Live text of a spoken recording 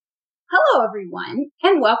Hello, everyone,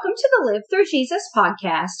 and welcome to the Live Through Jesus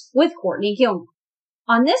podcast with Courtney Gilmore.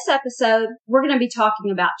 On this episode, we're going to be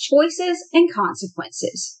talking about choices and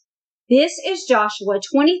consequences. This is Joshua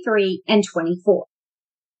 23 and 24.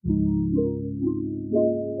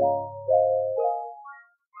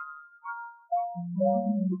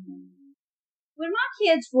 When my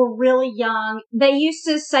kids were really young, they used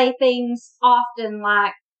to say things often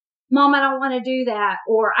like, Mom, I don't want to do that,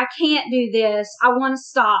 or I can't do this, I want to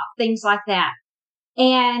stop, things like that.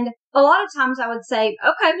 And a lot of times I would say,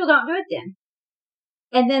 okay, well, don't do it then.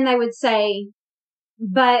 And then they would say,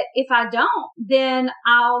 but if I don't, then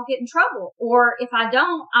I'll get in trouble. Or if I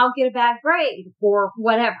don't, I'll get a bad grade or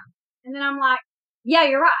whatever. And then I'm like, yeah,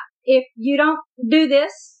 you're right. If you don't do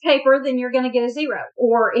this paper, then you're going to get a 0.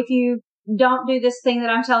 Or if you don't do this thing that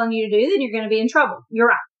I'm telling you to do, then you're going to be in trouble. You're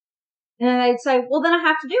right. And then they'd say, well, then I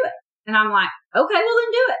have to do it. And I'm like, okay, well,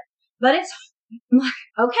 then do it. But I'm like,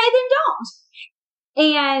 okay, then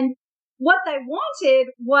don't. And what they wanted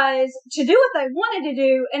was to do what they wanted to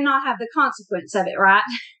do and not have the consequence of it, right?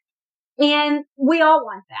 And we all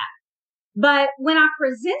want that. But when I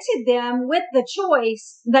presented them with the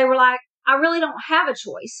choice, they were like, I really don't have a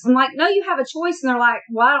choice. I'm like, no, you have a choice. And they're like,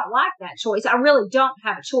 well, I don't like that choice. I really don't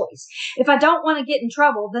have a choice. If I don't want to get in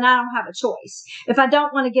trouble, then I don't have a choice. If I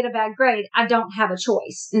don't want to get a bad grade, I don't have a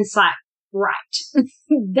choice. And it's like, right.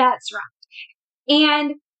 That's right.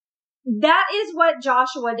 And that is what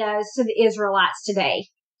Joshua does to the Israelites today.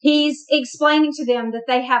 He's explaining to them that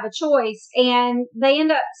they have a choice, and they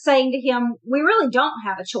end up saying to him, we really don't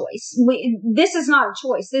have a choice. This is not a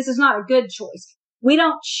choice. This is not a good choice. We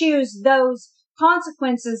don't choose those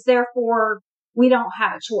consequences, therefore we don't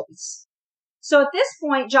have a choice. So at this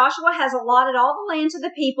point, Joshua has allotted all the land to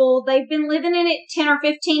the people. They've been living in it 10 or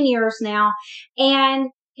 15 years now.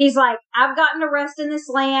 And he's like, I've gotten to rest in this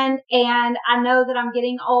land, and I know that I'm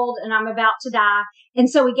getting old and I'm about to die. And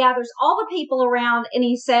so he gathers all the people around and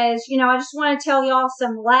he says, I just want to tell y'all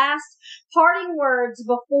some last parting words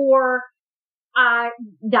before I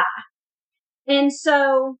die. And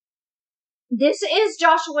so this is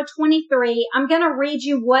Joshua 23. I'm going to read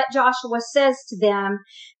you what Joshua says to them,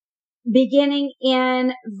 beginning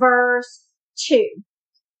in verse 2.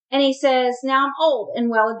 And he says, now I'm old and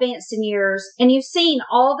well advanced in years, and you've seen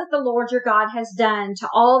all that the Lord your God has done to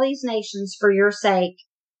all these nations for your sake.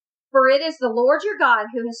 For it is the Lord your God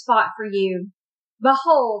who has fought for you.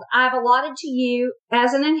 Behold, I have allotted to you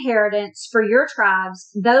as an inheritance for your tribes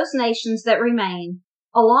those nations that remain,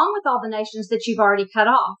 along with all the nations that you've already cut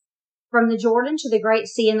off, from the Jordan to the great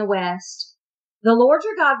sea in the west. The Lord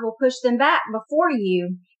your God will push them back before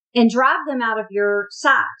you and drive them out of your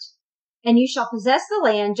sight, and you shall possess the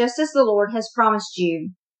land just as the Lord has promised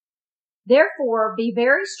you. Therefore, be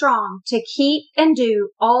very strong to keep and do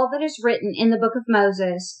all that is written in the book of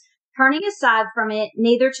Moses, turning aside from it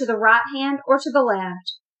neither to the right hand or to the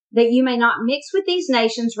left, that you may not mix with these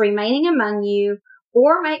nations remaining among you,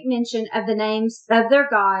 or make mention of the names of their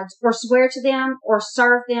gods, or swear to them, or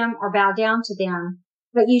serve them, or bow down to them.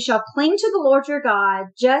 But you shall cling to the Lord your God,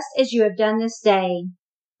 just as you have done this day.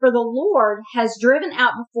 For the Lord has driven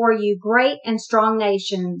out before you great and strong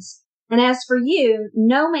nations. And as for you,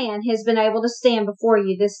 no man has been able to stand before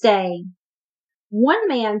you this day. One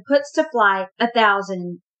man puts to flight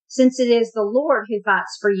 1,000, since it is the Lord who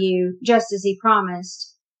fights for you, just as he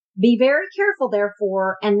promised. Be very careful,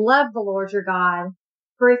 therefore, and love the Lord your God.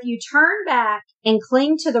 For if you turn back and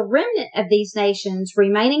cling to the remnant of these nations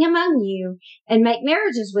remaining among you, and make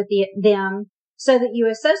marriages with them, so that you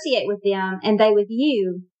associate with them and they with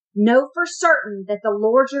you, know for certain that the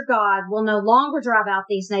Lord your God will no longer drive out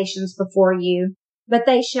these nations before you, but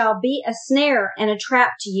they shall be a snare and a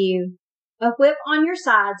trap to you, a whip on your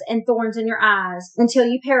sides and thorns in your eyes, until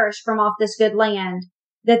you perish from off this good land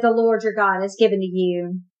that the Lord your God has given to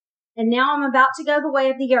you. And now I'm about to go the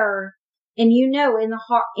way of the earth, and you know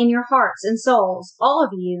in your hearts and souls, all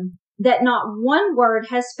of you, that not one word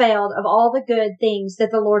has failed of all the good things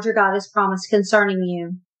that the Lord your God has promised concerning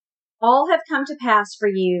you. All have come to pass for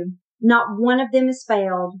you. Not one of them has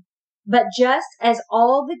failed. But just as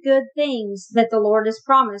all the good things that the Lord has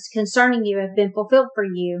promised concerning you have been fulfilled for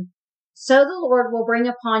you, so the Lord will bring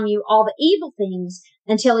upon you all the evil things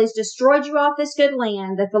until he's destroyed you off this good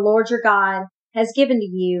land that the Lord your God has given to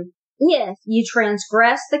you, if you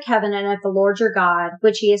transgress the covenant of the Lord your God,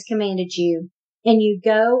 which he has commanded you, and you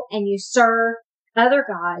go and you serve other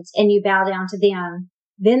gods and you bow down to them.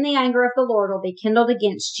 Then the anger of the Lord will be kindled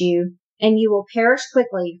against you, and you will perish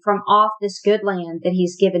quickly from off this good land that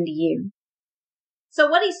he's given to you. So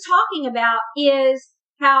what he's talking about is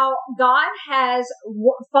how God has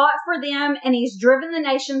fought for them and he's driven the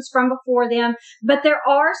nations from before them, but there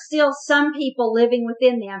are still some people living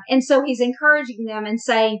within them. And so he's encouraging them and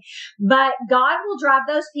saying, but God will drive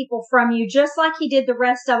those people from you just like he did the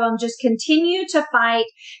rest of them. Just continue to fight,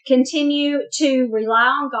 continue to rely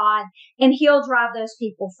on God, and he'll drive those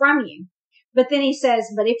people from you. But then he says,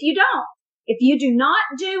 but if you don't, if you do not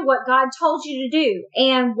do what God told you to do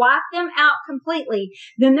and wipe them out completely,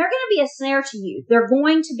 then they're going to be a snare to you. They're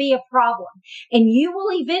going to be a problem. And you will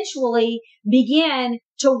eventually begin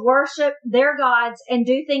to worship their gods and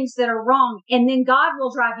do things that are wrong. And then God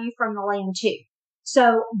will drive you from the land too.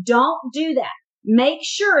 So don't do that. Make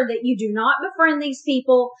sure that you do not befriend these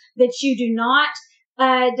people, that you do not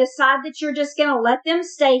decide that you're just going to let them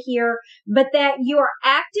stay here, but that you are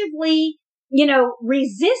actively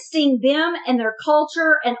resisting them and their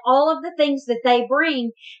culture and all of the things that they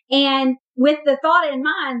bring. And with the thought in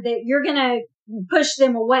mind that you're going to push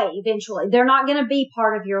them away eventually. They're not going to be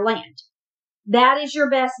part of your land. That is your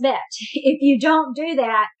best bet. If you don't do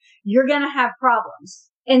that, you're going to have problems.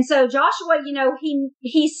 And so Joshua,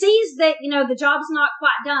 he sees that, the job's not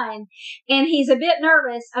quite done, and he's a bit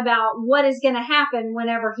nervous about what is going to happen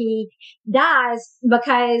whenever he dies,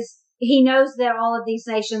 because he knows that all of these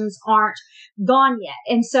nations aren't gone yet.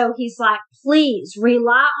 And so he's like, please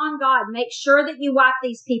rely on God. Make sure that you wipe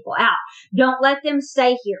these people out. Don't let them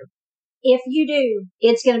stay here. If you do,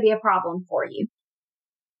 it's going to be a problem for you.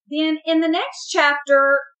 Then in the next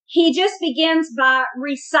chapter, he just begins by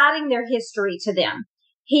reciting their history to them.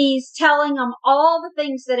 He's telling them all the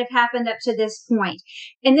things that have happened up to this point.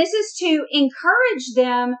 And this is to encourage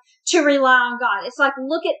them to rely on God. It's like,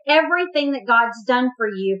 look at everything that God's done for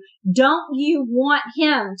you. Don't you want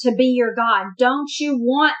him to be your God? Don't you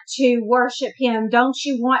want to worship him? Don't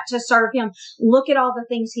you want to serve him? Look at all the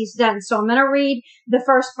things he's done. So I'm going to read the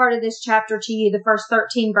first part of this chapter to you, the first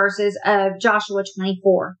 13 verses of Joshua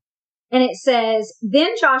 24. And it says,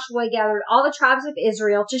 then Joshua gathered all the tribes of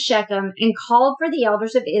Israel to Shechem and called for the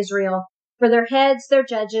elders of Israel, for their heads, their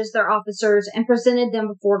judges, their officers, and presented them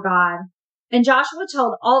before God. And Joshua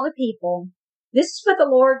told all the people, this is what the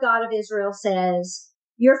Lord God of Israel says.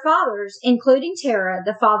 Your fathers, including Terah,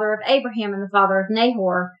 the father of Abraham and the father of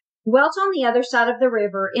Nahor, dwelt on the other side of the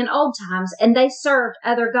river in old times, and they served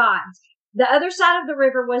other gods. The other side of the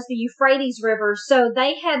river was the Euphrates River, so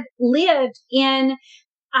they had lived in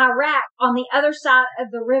Iraq on the other side of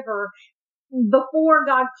the river before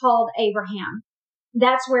God called Abraham.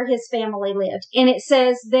 That's where his family lived. And it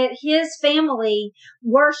says that his family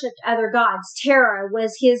worshiped other gods. Terah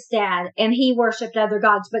was his dad, and he worshiped other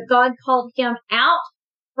gods. But God called him out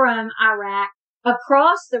from Iraq,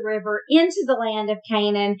 across the river, into the land of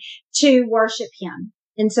Canaan to worship him.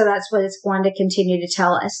 And so that's what it's going to continue to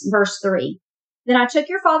tell us. Verse 3. Then I took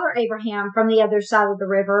your father Abraham from the other side of the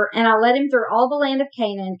river, and I led him through all the land of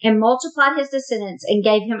Canaan, and multiplied his descendants, and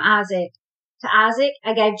gave him Isaac. To Isaac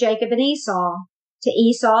I gave Jacob and Esau. To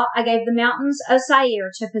Esau I gave the mountains of Seir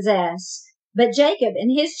to possess. But Jacob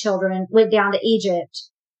and his children went down to Egypt.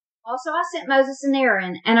 Also I sent Moses and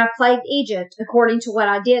Aaron, and I plagued Egypt according to what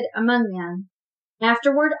I did among them.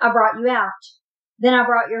 Afterward I brought you out. Then I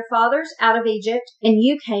brought your fathers out of Egypt, and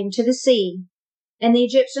you came to the sea. And the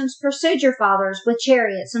Egyptians pursued your fathers with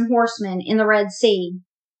chariots and horsemen in the Red Sea.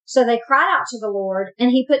 So they cried out to the Lord,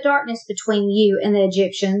 and he put darkness between you and the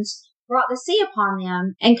Egyptians, brought the sea upon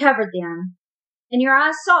them, and covered them. And your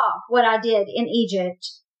eyes saw what I did in Egypt.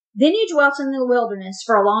 Then you dwelt in the wilderness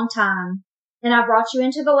for a long time, and I brought you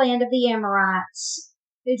into the land of the Amorites,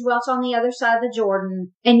 who dwelt on the other side of the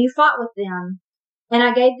Jordan, and you fought with them. And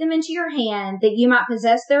I gave them into your hand, that you might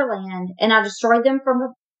possess their land, and I destroyed them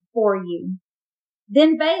from before you.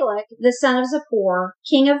 Then Balak, the son of Zippor,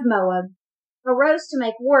 king of Moab, arose to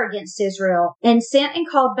make war against Israel, and sent and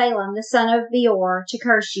called Balaam, the son of Beor, to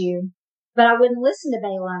curse you. But I wouldn't listen to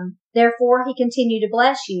Balaam. Therefore he continued to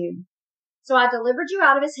bless you. So I delivered you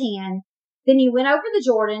out of his hand. Then you went over the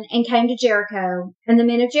Jordan and came to Jericho, and the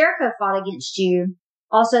men of Jericho fought against you.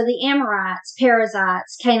 Also the Amorites,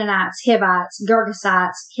 Perizzites, Canaanites, Hivites,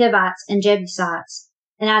 Girgashites, Hivites, and Jebusites.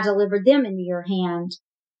 And I delivered them into your hand.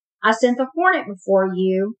 I sent the hornet before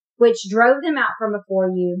you, which drove them out from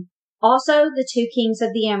before you. Also the 2 kings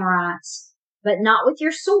of the Amorites, but not with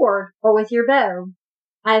your sword or with your bow.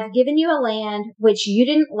 I have given you a land which you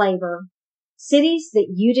didn't labor, cities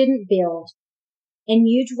that you didn't build, and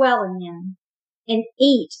you dwell in them, and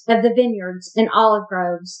eat of the vineyards and olive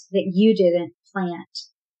groves that you didn't plant.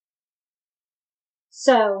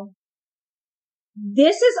 So,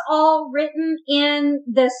 This is all written in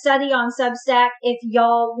the study on Substack. If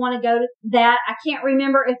y'all want to go to that, I can't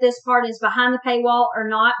remember if this part is behind the paywall or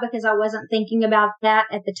not because I wasn't thinking about that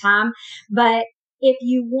at the time. But if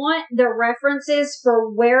you want the references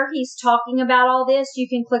for where he's talking about all this, you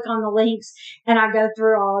can click on the links and I go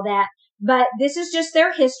through all of that. But this is just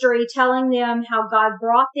their history telling them how God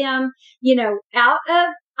brought them, out of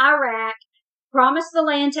Iraq, promised the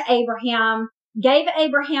land to Abraham, gave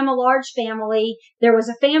Abraham a large family. There was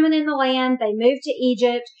a famine in the land. They moved to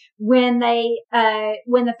Egypt. When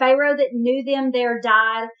the Pharaoh that knew them there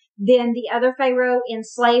died, then the other Pharaoh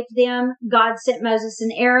enslaved them. God sent Moses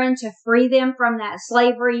and Aaron to free them from that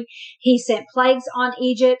slavery. He sent plagues on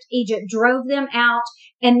Egypt. Egypt drove them out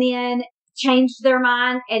and then changed their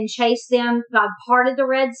mind and chased them. God parted the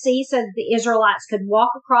Red Sea so that the Israelites could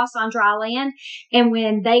walk across on dry land. And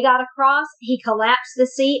when they got across, he collapsed the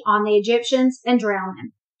sea on the Egyptians and drowned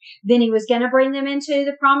them. Then he was going to bring them into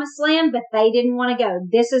the promised land, but they didn't want to go.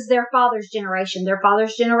 This is their father's generation. Their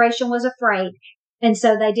father's generation was afraid. And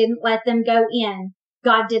so they didn't let them go in.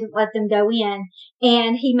 God didn't let them go in.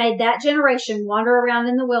 And he made that generation wander around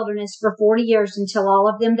in the wilderness for 40 years until all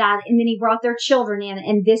of them died. And then he brought their children in,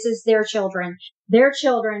 and this is their children. Their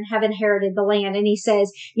children have inherited the land. And he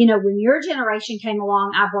says, when your generation came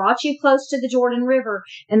along, I brought you close to the Jordan River,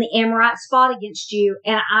 and the Amorites fought against you,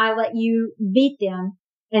 and I let you beat them.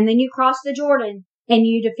 And then you crossed the Jordan, and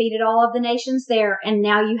you defeated all of the nations there, and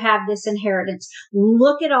now you have this inheritance.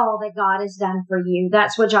 Look at all that God has done for you.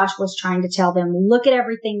 That's what Joshua was trying to tell them. Look at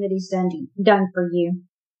everything that he's done for you.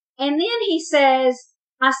 And then he says,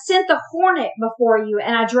 I sent the hornet before you,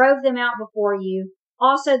 and I drove them out before you.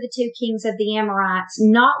 Also the 2 kings of the Amorites,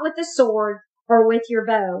 not with the sword or with your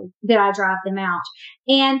bow did I drive them out.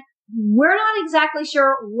 And we're not exactly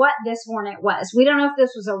sure what this hornet was. We don't know if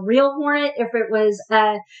this was a real hornet, if it was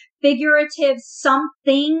a figurative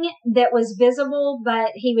something that was visible,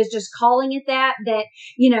 but he was just calling it that,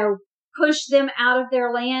 pushed them out of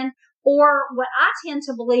their land. Or what I tend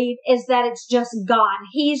to believe is that it's just God.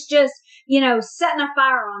 He's just, setting a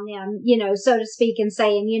fire on them, so to speak, and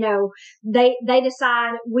saying, they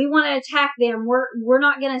decide we want to attack them. We're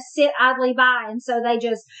not going to sit idly by. And so they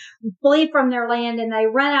just flee from their land and they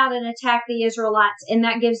run out and attack the Israelites. And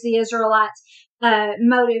that gives the Israelites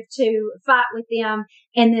motive to fight with them,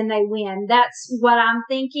 and then they win. That's what I'm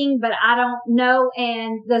thinking, but I don't know.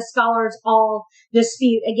 And the scholars all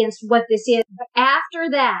dispute against what this is. But after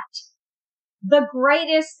that, the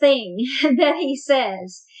greatest thing that he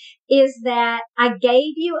says is that I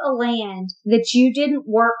gave you a land that you didn't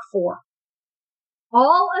work for.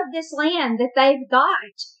 All of this land that they've got,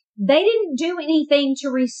 they didn't do anything to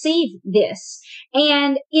receive this.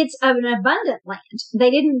 And it's an abundant land.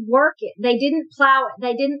 They didn't work it. They didn't plow it.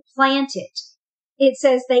 They didn't plant it. It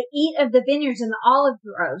says they eat of the vineyards and the olive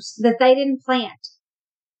groves that they didn't plant.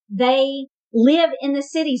 They live in the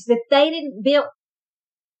cities that they didn't build.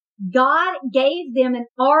 God gave them an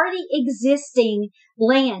already existing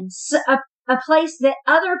land, a place that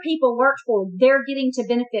other people worked for. They're getting to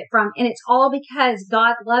benefit from. And it's all because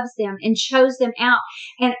God loves them and chose them out.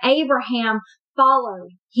 And Abraham followed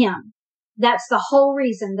him. That's the whole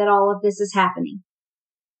reason that all of this is happening.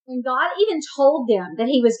 And God even told them that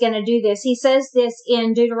he was going to do this. He says this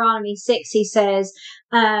in Deuteronomy 6. He says,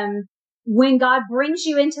 when God brings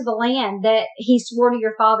you into the land that he swore to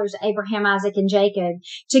your fathers, Abraham, Isaac, and Jacob,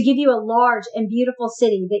 to give you a large and beautiful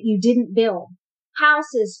city that you didn't build,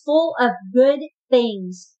 houses full of good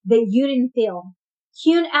things that you didn't fill,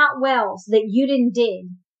 hewn out wells that you didn't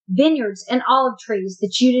dig, vineyards and olive trees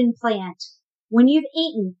that you didn't plant. When you've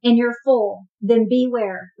eaten and you're full, then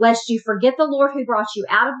beware, lest you forget the Lord who brought you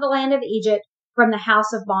out of the land of Egypt from the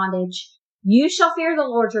house of bondage. You shall fear the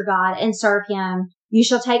Lord your God and serve him. You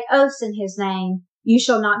shall take oaths in his name. You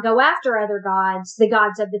shall not go after other gods, the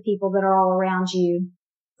gods of the people that are all around you.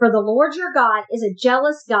 For the Lord your God is a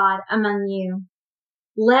jealous God among you.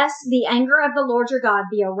 Lest the anger of the Lord your God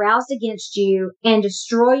be aroused against you and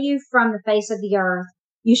destroy you from the face of the earth.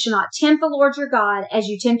 You shall not tempt the Lord your God as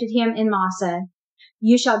you tempted him in Massah.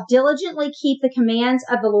 You shall diligently keep the commands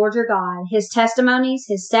of the Lord your God, his testimonies,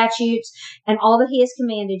 his statutes, and all that he has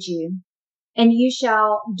commanded you. And you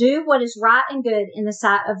shall do what is right and good in the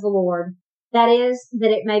sight of the Lord. That is,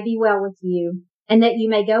 that it may be well with you, and that you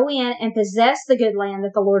may go in and possess the good land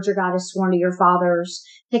that the Lord your God has sworn to your fathers,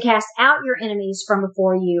 to cast out your enemies from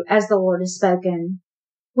before you, as the Lord has spoken.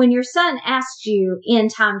 When your son asks you in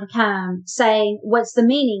time to come, saying, what's the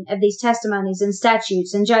meaning of these testimonies and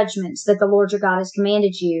statutes and judgments that the Lord your God has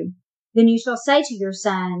commanded you? Then you shall say to your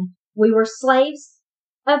son, we were slaves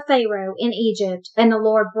of Pharaoh in Egypt, and the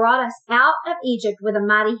Lord brought us out of Egypt with a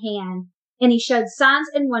mighty hand. And he showed signs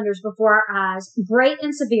and wonders before our eyes, great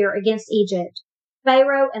and severe against Egypt,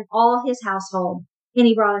 Pharaoh and all his household. And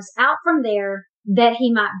he brought us out from there that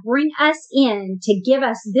he might bring us in to give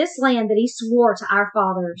us this land that he swore to our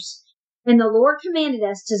fathers. And the Lord commanded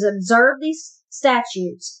us to observe these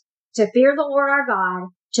statutes, to fear the Lord our God,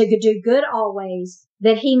 to do good always,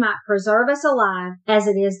 that he might preserve us alive as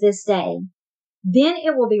it is this day. Then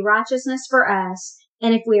it will be righteousness for us,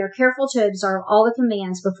 and if we are careful to observe all the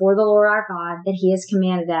commands before the Lord our God that he has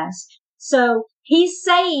commanded us. So he's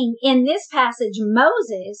saying in this passage,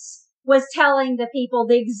 Moses was telling the people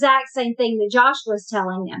the exact same thing that Joshua was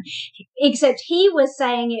telling them, except he was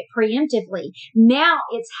saying it preemptively. Now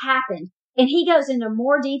it's happened. And he goes into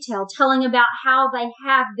more detail telling about how they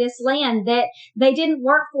have this land that they didn't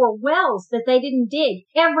work for, wells that they didn't dig,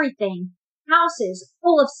 everything, houses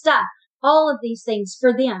full of stuff. All of these things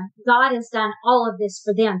for them. God has done all of this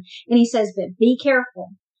for them. And he says, but be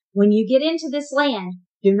careful. When you get into this land,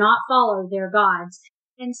 do not follow their gods.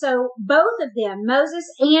 And so both of them, Moses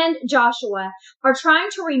and Joshua, are trying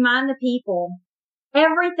to remind the people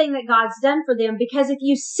everything that God's done for them. Because if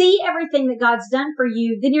you see everything that God's done for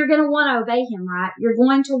you, then you're going to want to obey him, right? You're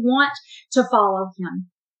going to want to follow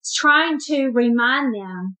him. It's trying to remind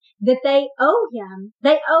them that they owe him.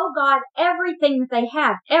 They owe God everything that they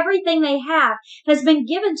have. Everything they have has been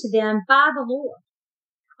given to them by the Lord.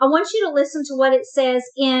 I want you to listen to what it says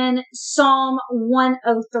in Psalm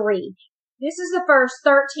 103. This is the first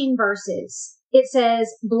 13 verses. It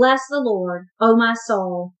says, bless the Lord, O my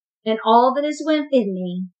soul, and all that is within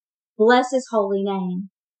me. Bless his holy name.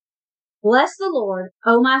 Bless the Lord,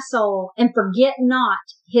 O my soul, and forget not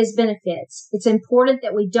his benefits. It's important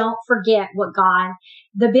that we don't forget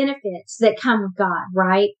the benefits that come with God,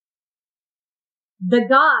 right? The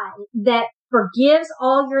God that forgives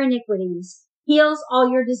all your iniquities, heals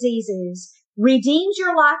all your diseases, redeems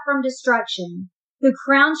your life from destruction, who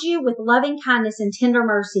crowns you with loving kindness and tender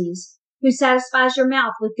mercies, who satisfies your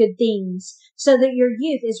mouth with good things, so that your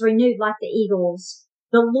youth is renewed like the eagles.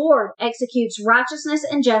 The Lord executes righteousness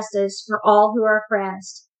and justice for all who are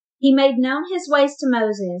oppressed. He made known his ways to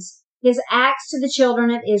Moses, his acts to the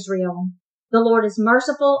children of Israel. The Lord is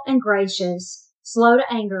merciful and gracious, slow to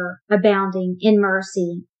anger, abounding in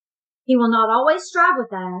mercy. He will not always strive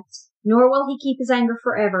with us, nor will he keep his anger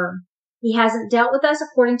forever. He hasn't dealt with us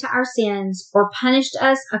according to our sins or punished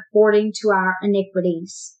us according to our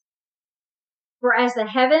iniquities. For as the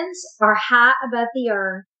heavens are high above the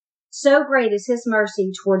earth, so great is his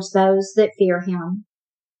mercy towards those that fear him.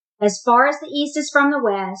 As far as the east is from the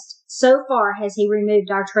west, so far has he removed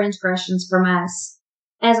our transgressions from us.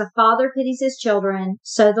 As a father pities his children,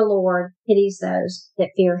 so the Lord pities those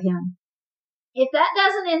that fear him. If that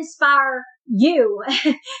doesn't inspire you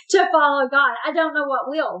to follow God, I don't know what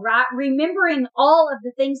will, right? Remembering all of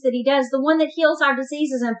the things that he does, the one that heals our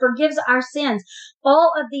diseases and forgives our sins,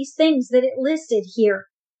 all of these things that it listed here.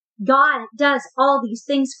 God does all these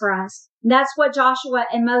things for us. That's what Joshua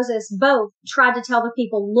and Moses both tried to tell the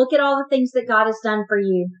people. Look at all the things that God has done for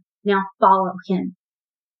you. Now follow him.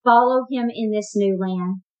 Follow him in this new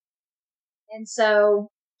land. And so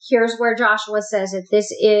here's where Joshua says it.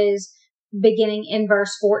 This is beginning in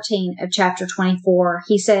verse 14 of chapter 24.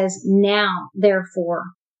 He says, now, therefore,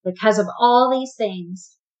 because of all these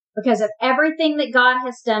things, because of everything that God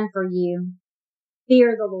has done for you,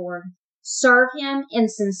 fear the Lord. Serve him in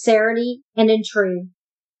sincerity and in truth,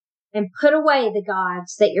 and put away the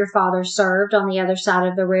gods that your fathers served on the other side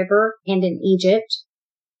of the river and in Egypt.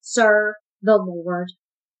 Serve the Lord.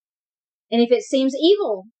 And if it seems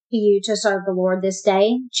evil to you to serve the Lord this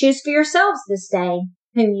day, choose for yourselves this day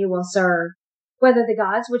whom you will serve, whether the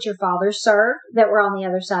gods which your fathers served that were on the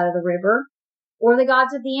other side of the river, or the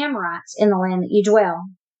gods of the Amorites in the land that you dwell.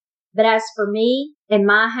 But as for me and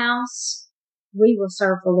my house, we will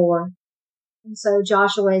serve the Lord. And so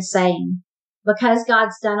Joshua is saying, because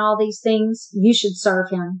God's done all these things, you should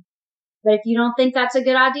serve him. But if you don't think that's a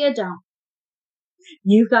good idea, don't.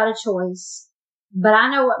 You've got a choice. But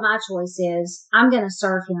I know what my choice is. I'm going to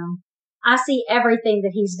serve him. I see everything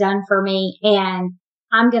that he's done for me, and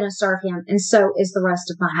I'm going to serve him. And so is the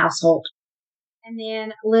rest of my household. And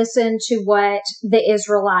then listen to what the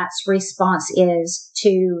Israelites' response is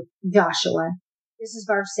to Joshua. This is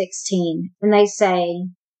verse 16. And they say,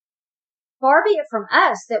 far be it from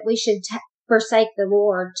us that we should forsake the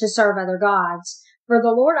Lord to serve other gods. For the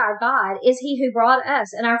Lord our God is he who brought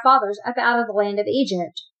us and our fathers up out of the land of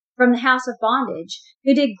Egypt, from the house of bondage,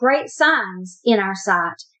 who did great signs in our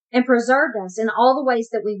sight, and preserved us in all the ways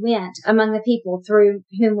that we went among the people through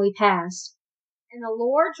whom we passed. And the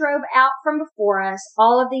Lord drove out from before us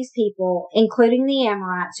all of these people, including the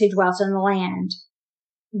Amorites who dwelt in the land.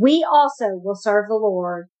 we also will serve the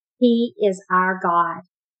Lord. He is our God.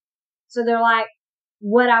 So they're like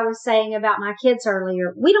what I was saying about my kids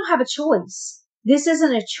earlier. We don't have a choice. This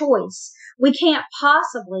isn't a choice. We can't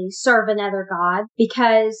possibly serve another God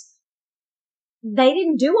because they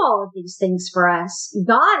didn't do all of these things for us.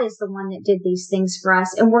 God is the one that did these things for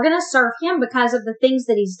us, and we're going to serve him because of the things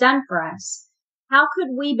that he's done for us. How could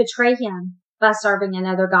we betray him by serving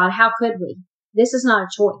another God? How could we? This is not a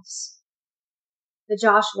choice. But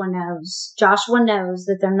Joshua knows. Joshua knows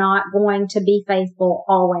that they're not going to be faithful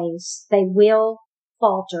always. They will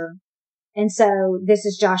falter. And so this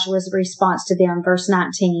is Joshua's response to them. Verse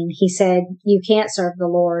 19, he said, you can't serve the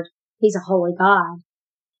Lord. He's a holy God.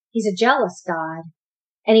 He's a jealous God,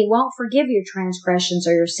 and he won't forgive your transgressions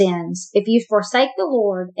or your sins. If you forsake the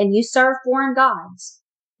Lord and you serve foreign gods,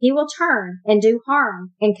 he will turn and do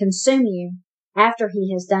harm and consume you after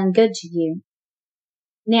he has done good to you.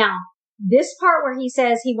 Now, this part where he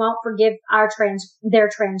says he won't forgive their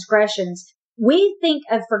transgressions, we think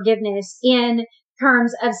of forgiveness in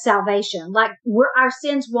terms of salvation. Like our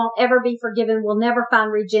sins won't ever be forgiven. We'll never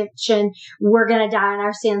find redemption. We're going to die in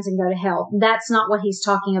our sins and go to hell. That's not what he's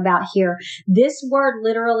talking about here. This word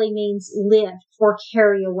literally means lift or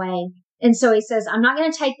carry away. And so he says, I'm not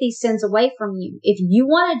going to take these sins away from you. If you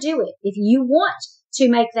want to do it, if you want to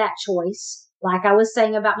make that choice, like I was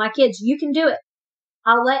saying about my kids, you can do it.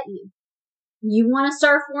 I'll let you. You want to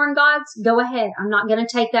serve foreign gods? Go ahead. I'm not going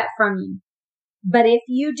to take that from you. But if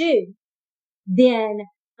you do, then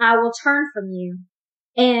I will turn from you.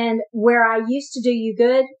 And where I used to do you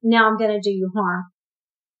good, now I'm going to do you harm.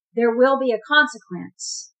 There will be a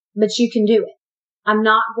consequence, but you can do it. I'm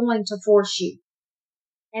not going to force you.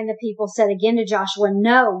 And the people said again to Joshua,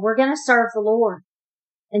 no, we're going to serve the Lord.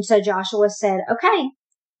 And so Joshua said, okay,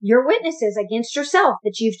 you're witnesses against yourself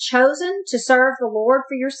that you've chosen to serve the Lord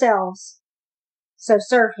for yourselves. So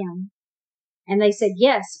serve him. And they said,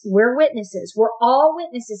 yes, we're witnesses. We're all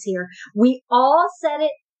witnesses here. We all said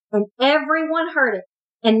it and everyone heard it.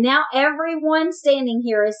 And now everyone standing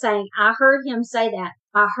here is saying, I heard him say that.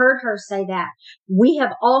 I heard her say that. We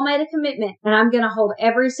have all made a commitment, and I'm going to hold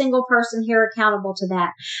every single person here accountable to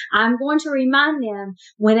that. I'm going to remind them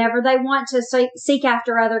whenever they want to seek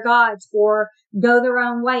after other gods or go their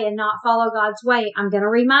own way and not follow God's way. I'm going to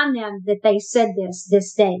remind them that they said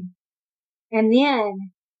this day. And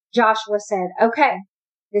then Joshua said, okay,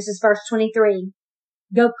 this is verse 23.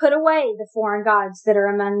 Go put away the foreign gods that are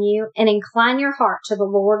among you and incline your heart to the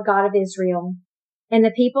Lord God of Israel. And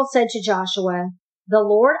the people said to Joshua, the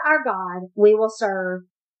Lord our God we will serve,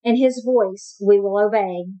 and his voice we will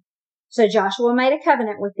obey. So Joshua made a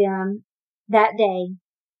covenant with them that day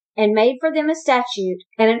and made for them a statute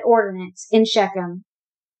and an ordinance in Shechem.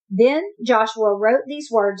 Then Joshua wrote these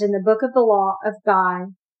words in the book of the law of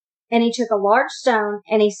God. And he took a large stone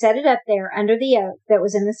and he set it up there under the oak that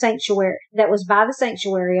was in the sanctuary, that was by the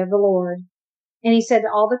sanctuary of the Lord. And he said to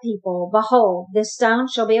all the people, behold, this stone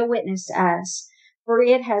shall be a witness to us, for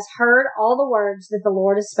it has heard all the words that the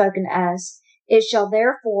Lord has spoken to us. It shall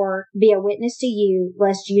therefore be a witness to you,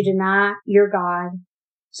 lest you deny your God.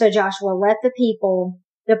 So Joshua let the people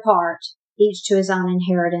depart, each to his own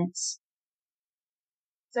inheritance.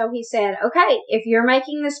 So he said, okay, if you're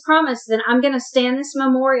making this promise, then I'm going to stand this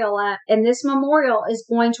memorial up, and this memorial is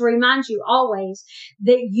going to remind you always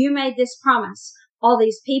that you made this promise. All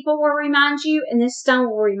these people will remind you, and this stone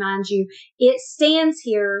will remind you. It stands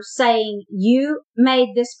here saying you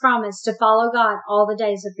made this promise to follow God all the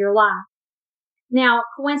days of your life. Now,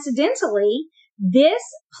 coincidentally, this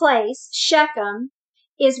place, Shechem,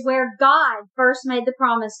 is where God first made the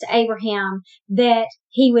promise to Abraham that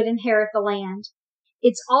he would inherit the land.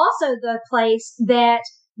 It's also the place that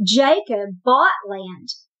Jacob bought land.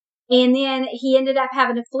 And then he ended up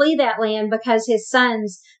having to flee that land because his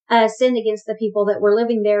sons sinned against the people that were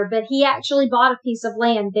living there. But he actually bought a piece of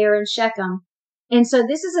land there in Shechem. And so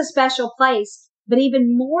this is a special place. But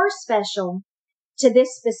even more special to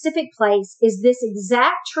this specific place is this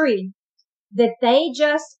exact tree that they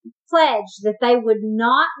just pledged that they would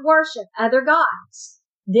not worship other gods.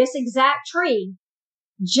 This exact tree,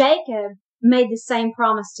 Jacob made the same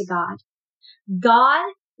promise to God.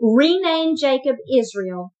 God renamed Jacob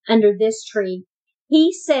Israel under this tree.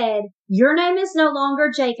 He said, your name is no longer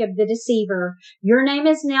Jacob the deceiver. Your name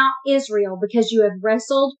is now Israel because you have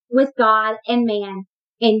wrestled with God and man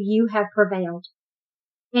and you have prevailed.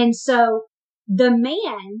 And so the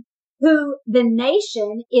man who the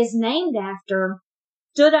nation is named after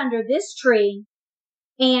stood under this tree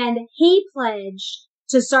and he pledged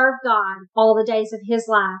to serve God all the days of his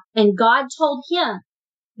life. And God told him,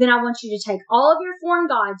 then I want you to take all of your foreign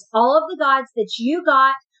gods, all of the gods that you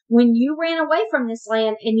got when you ran away from this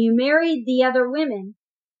land and you married the other women,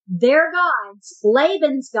 their gods,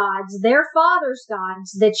 Laban's gods, their father's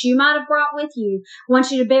gods that you might have brought with you, I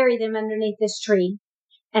want you to bury them underneath this tree.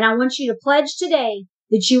 And I want you to pledge today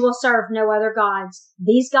that you will serve no other gods.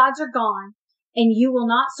 These gods are gone, and you will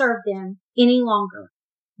not serve them any longer.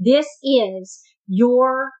 This is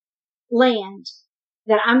your land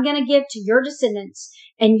that I'm going to give to your descendants,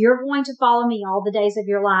 and you're going to follow me all the days of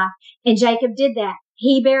your life. And Jacob did that.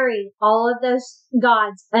 He buried all of those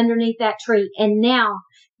gods underneath that tree. And now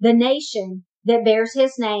the nation that bears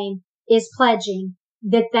his name is pledging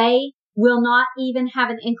that they will not even have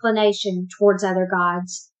an inclination towards other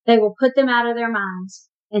gods. They will put them out of their minds,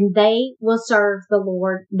 and they will serve the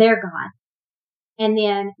Lord, their God. And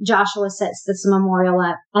then Joshua sets this memorial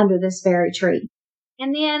up under this very tree.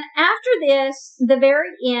 And then after this, the very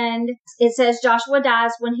end, it says Joshua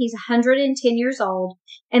dies when he's 110 years old,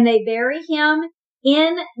 and they bury him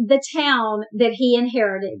in the town that he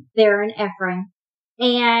inherited there in Ephraim.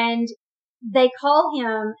 And they call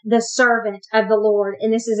him the servant of the Lord.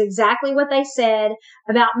 And this is exactly what they said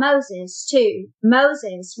about Moses too.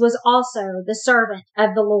 Moses was also the servant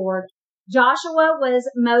of the Lord. Joshua was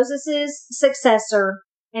Moses' successor,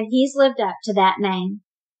 and he's lived up to that name.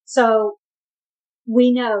 So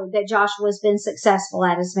we know that Joshua's been successful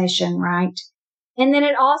at his mission, right? And then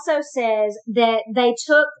it also says that they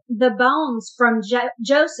took the bones from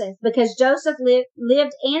Joseph, because Joseph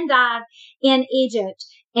lived and died in Egypt.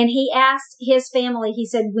 And he asked his family, he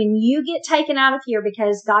said, when you get taken out of here,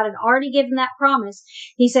 because God had already given that promise,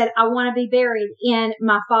 he said, I want to be buried in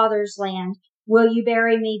my father's land. Will you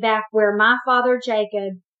bury me back where my father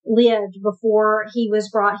Jacob lived before he was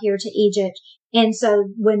brought here to Egypt? And so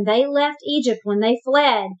when they left Egypt, when they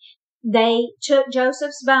fled, they took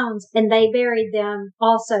Joseph's bones and they buried them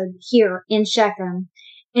also here in Shechem.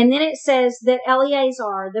 And then it says that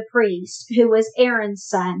Eleazar, the priest, who was Aaron's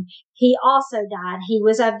son, he also died. He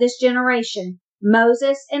was of this generation.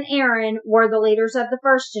 Moses and Aaron were the leaders of the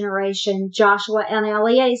first generation. Joshua and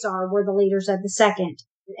Eleazar were the leaders of the second.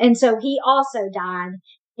 And so he also died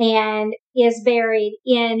and is buried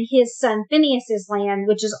in his son Phinehas's land,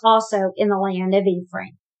 which is also in the land of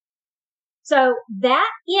Ephraim. So that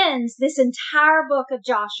ends this entire book of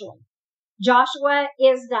Joshua. Joshua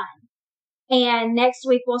is done. And next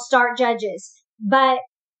week we'll start Judges. But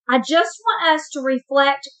I just want us to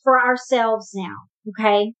reflect for ourselves now,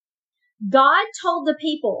 okay? God told the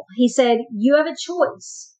people, he said, you have a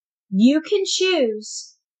choice. You can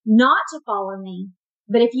choose not to follow me.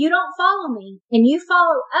 But if you don't follow me and you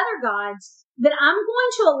follow other gods, then I'm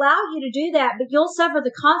going to allow you to do that, but you'll suffer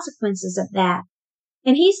the consequences of that.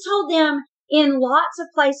 And he's told them in lots of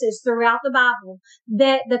places throughout the Bible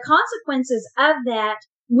that the consequences of that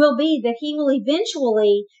will be that he will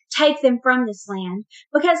eventually take them from this land.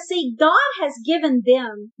 Because see, God has given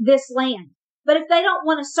them this land. But if they don't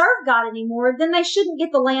want to serve God anymore, then they shouldn't get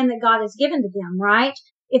the land that God has given to them, right?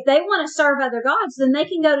 If they want to serve other gods, then they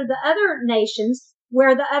can go to the other nations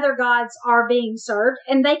where the other gods are being served,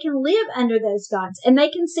 and they can live under those gods, and they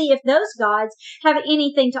can see if those gods have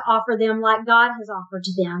anything to offer them like God has offered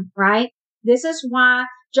to them, right? This is why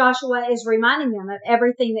Joshua is reminding them of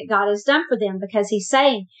everything that God has done for them, because he's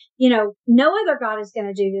saying, no other God is going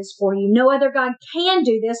to do this for you. No other God can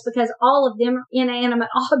do this, because all of them are inanimate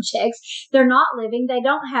objects. They're not living. They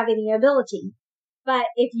don't have any ability. But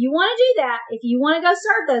if you want to do that, if you want to go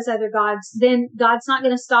serve those other gods, then God's not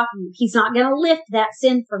going to stop you. He's not going to lift that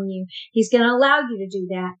sin from you. He's going to allow you to do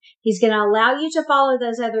that. He's going to allow you to follow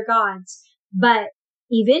those other gods. But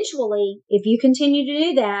eventually, if you continue to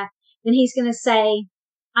do that, then he's going to say,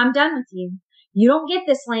 I'm done with you. You don't get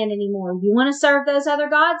this land anymore. You want to serve those other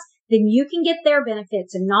gods? Then you can get their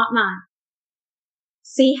benefits and not mine.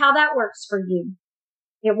 See how that works for you.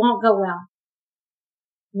 It won't go well.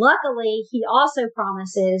 Luckily, he also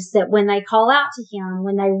promises that when they call out to him,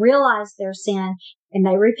 when they realize their sin and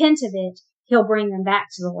they repent of it, he'll bring them back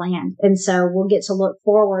to the land. And so we'll get to look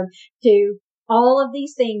forward to all of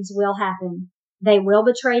these things will happen. They will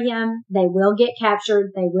betray him. They will get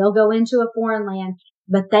captured. They will go into a foreign land,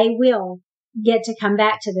 but they will get to come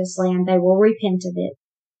back to this land. They will repent of it.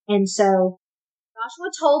 And so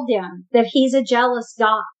Joshua told them that he's a jealous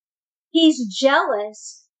God. He's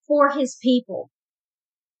jealous for his people.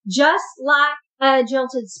 Just like a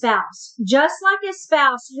jilted spouse, just like a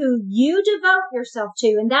spouse who you devote yourself to.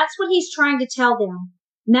 And that's what he's trying to tell them.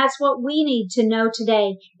 And that's what we need to know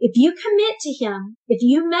today. If you commit to him, if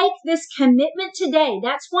you make this commitment today,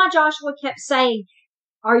 that's why Joshua kept saying,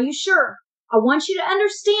 are you sure? I want you to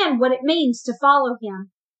understand what it means to follow him.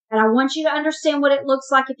 And I want you to understand what it looks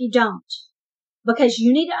like if you don't. Because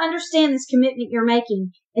you need to understand this commitment you're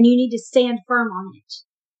making. and you need to stand firm on it.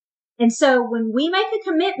 And so when we make a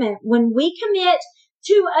commitment, when we commit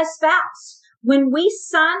to a spouse, when we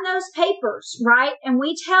sign those papers, right, and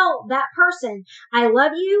we tell that person, I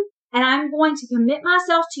love you and I'm going to commit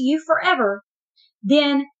myself to you forever,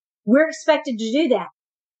 then we're expected to do that.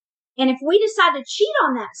 And if we decide to cheat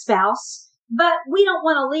on that spouse, but we don't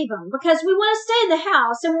want to leave them because we want to stay in the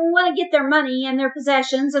house and we want to get their money and their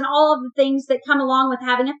possessions and all of the things that come along with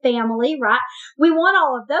having a family, right? We want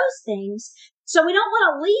all of those things. So we don't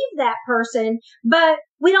want to leave that person, but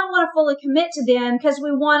we don't want to fully commit to them because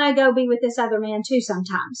we want to go be with this other man too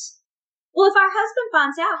sometimes. Well, if our husband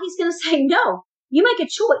finds out, he's going to say, no, you make a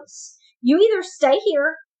choice. You either stay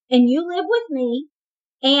here and you live with me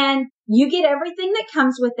and you get everything that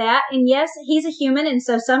comes with that. And yes, he's a human. And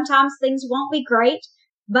so sometimes things won't be great,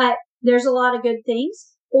 but there's a lot of good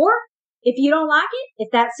things. Or if you don't like it,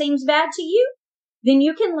 if that seems bad to you, then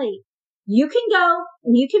you can leave. You can go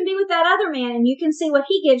and you can be with that other man and you can see what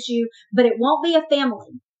he gives you, but it won't be a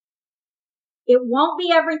family. It won't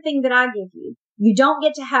be everything that I give you. You don't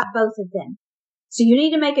get to have both of them. So you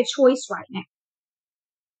need to make a choice right now.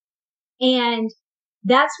 And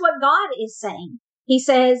that's what God is saying. He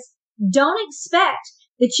says, don't expect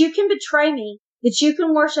that you can betray me, that you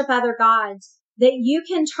can worship other gods, that you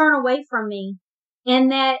can turn away from me,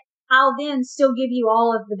 and that I'll then still give you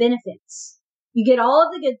all of the benefits. You get all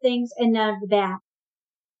of the good things and none of the bad.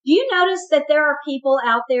 Do you notice that there are people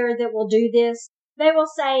out there that will do this? They will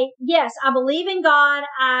say, yes, I believe in God.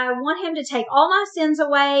 I want him to take all my sins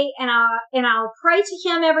away and I'll pray to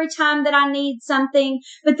him every time that I need something,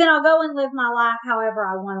 but then I'll go and live my life however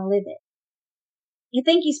I want to live it. I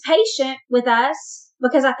think he's patient with us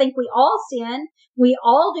because I think we all sin. We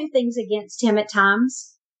all do things against him at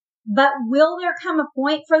times. But will there come a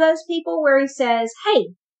point for those people where he says, hey,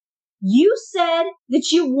 you said that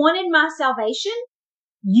you wanted my salvation?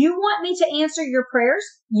 You want me to answer your prayers?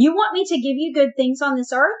 You want me to give you good things on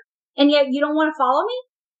this earth? And yet you don't want to follow me?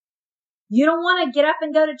 You don't want to get up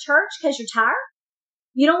and go to church because you're tired?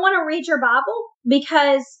 You don't want to read your Bible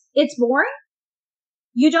because it's boring?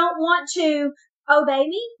 You don't want to obey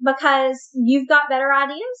me because you've got better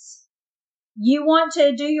ideas? You want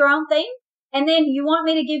to do your own thing? And then you want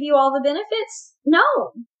me to give you all the benefits? No.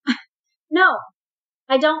 No.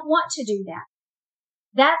 I don't want to do that.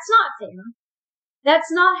 That's not fair.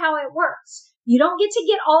 That's not how it works. You don't get to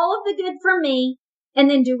get all of the good from me and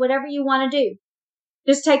then do whatever you want to do.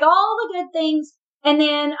 Just take all the good things and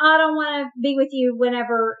then I don't want to be with you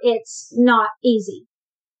whenever it's not easy.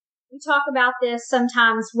 We talk about this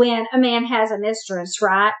sometimes when a man has a mistress,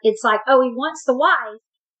 right? It's like, oh, he wants the wife,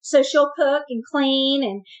 so she'll cook and clean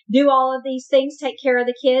and do all of these things, take care of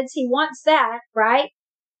the kids. He wants that, right?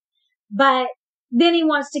 But then he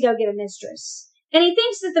wants to go get a mistress. And he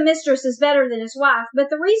thinks that the mistress is better than his wife. But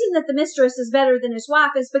the reason that the mistress is better than his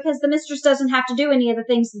wife is because the mistress doesn't have to do any of the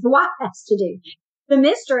things that the wife has to do. The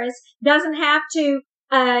mistress doesn't have to,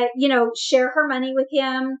 share her money with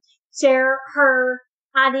him, share her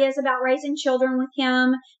ideas about raising children with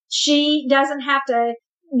him. She doesn't have to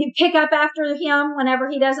pick up after him whenever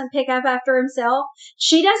he doesn't pick up after himself.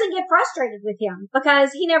 She doesn't get frustrated with him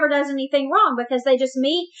because he never does anything wrong, because they just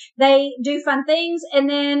meet, they do fun things, and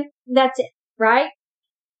then that's it, right?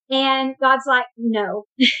 And God's like, no,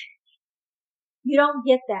 you don't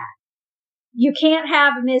get that. You can't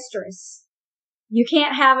have a mistress. You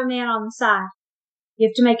can't have a man on the side. You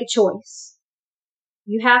have to make a choice.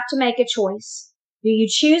 You have to make a choice. Do you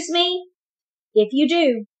choose me? If you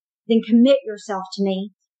do, then commit yourself to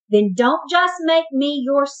me. Then don't just make me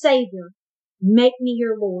your Savior. Make me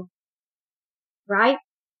your Lord. Right?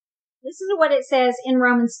 Listen to what it says in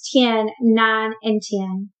Romans 10:9 and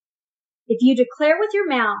 10. If you declare with your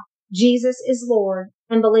mouth Jesus is Lord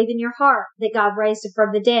and believe in your heart that God raised him from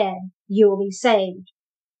the dead, you will be saved.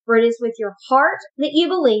 For it is with your heart that you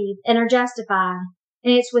believe and are justified,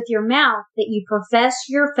 and it's with your mouth that you profess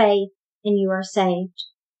your faith and you are saved.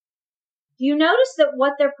 Do you notice that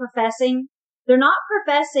what they're professing? They're not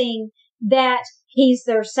professing that he's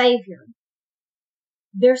their Savior.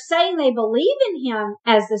 They're saying they believe in him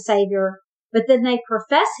as the Savior, but then they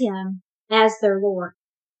profess him as their Lord.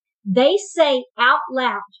 They say out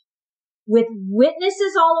loud, with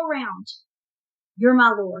witnesses all around, you're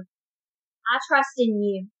my Lord. I trust in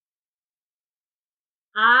you.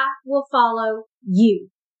 I will follow you.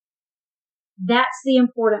 That's the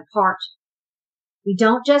important part. We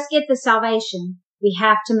don't just get the salvation. We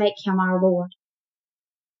have to make him our Lord.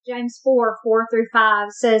 James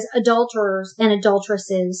 4:4-5 says, adulterers and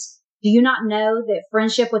adulteresses, do you not know that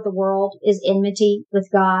friendship with the world is enmity with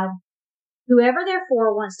God? Whoever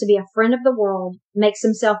therefore wants to be a friend of the world makes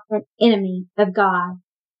himself an enemy of God.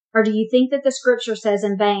 Or do you think that the scripture says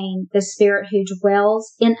in vain, the Spirit who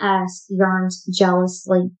dwells in us yearns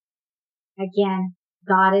jealously? Again,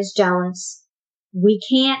 God is jealous. We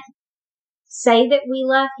can't say that we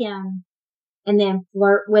love him and then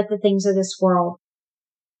flirt with the things of this world.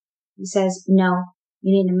 He says, no,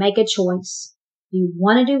 you need to make a choice. Do you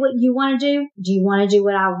want to do what you want to do? Do you want to do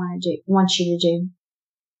what I want you to do?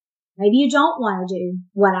 Maybe you don't want to do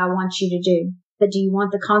what I want you to do, but do you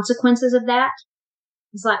want the consequences of that?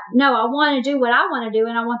 It's like, no, I want to do what I want to do,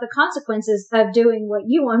 and I want the consequences of doing what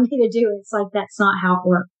you want me to do. It's like, that's not how it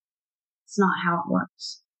works. It's not how it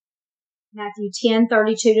works. Matthew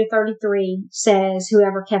 10:32-33 says,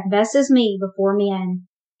 whoever confesses me before men,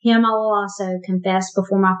 him I will also confess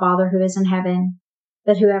before my Father who is in heaven.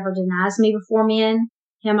 But whoever denies me before men,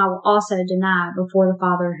 him I will also deny before the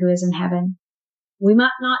Father who is in heaven. We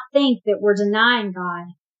might not think that we're denying God,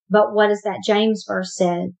 but what does that James verse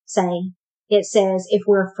say? It says, if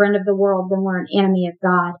we're a friend of the world, then we're an enemy of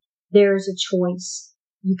God. There's a choice.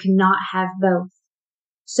 You cannot have both.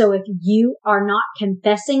 So if you are not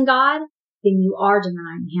confessing God, then you are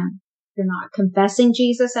denying him. If you're not confessing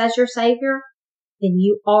Jesus as your Savior, then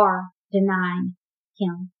you are denying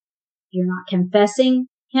him. If you're not confessing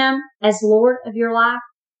him as Lord of your life,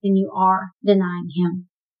 then you are denying him.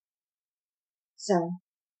 So,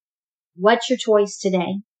 what's your choice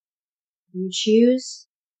today? Do you choose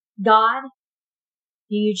God?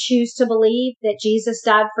 Do you choose to believe that Jesus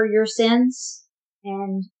died for your sins?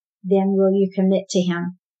 And then will you commit to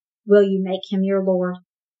him? Will you make him your Lord?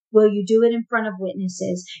 Will you do it in front of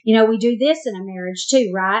witnesses? You know, we do this in a marriage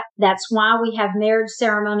too, right? That's why we have marriage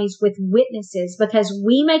ceremonies with witnesses, because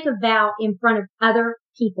we make a vow in front of other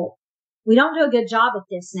people. We don't do a good job at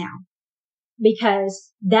this now,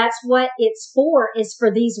 because that's what it's for, is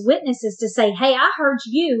for these witnesses to say, hey, I heard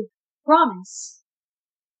you promise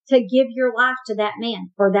to give your life to that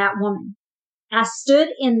man or that woman. I stood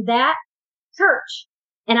in that church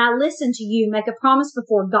and I listened to you make a promise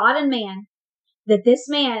before God and man that this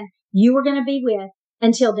man you were going to be with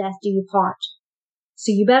until death do you part.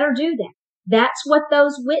 So you better do that. That's what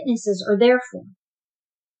those witnesses are there for.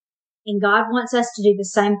 And God wants us to do the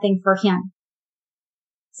same thing for him.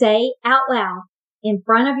 Say out loud in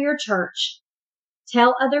front of your church,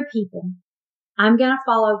 tell other people, I'm going to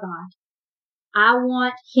follow God. I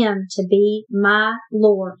want him to be my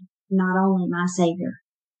Lord, not only my Savior.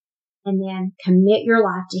 And then commit your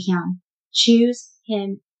life to him. Choose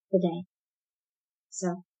him today.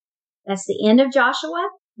 So that's the end of Joshua.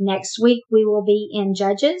 Next week we will be in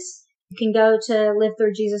Judges. You can go to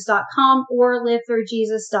livethroughjesus.com or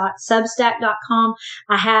livethroughjesus.substack.com.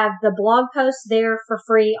 I have the blog post there for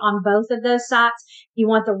free on both of those sites. If you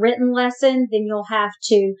want the written lesson, then you'll have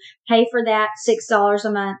to pay for that $6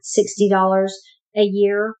 a month, $60 a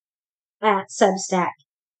year at Substack.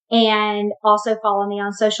 And also follow me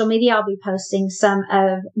on social media. I'll be posting some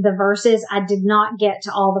of the verses. I did not get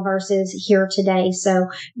to all the verses here today, so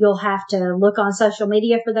you'll have to look on social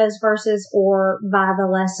media for those verses or buy the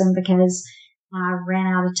lesson because I ran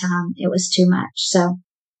out of time. It was too much. So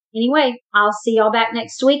anyway, I'll see y'all back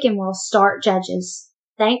next week and we'll start Judges.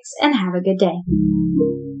 Thanks and have a good day.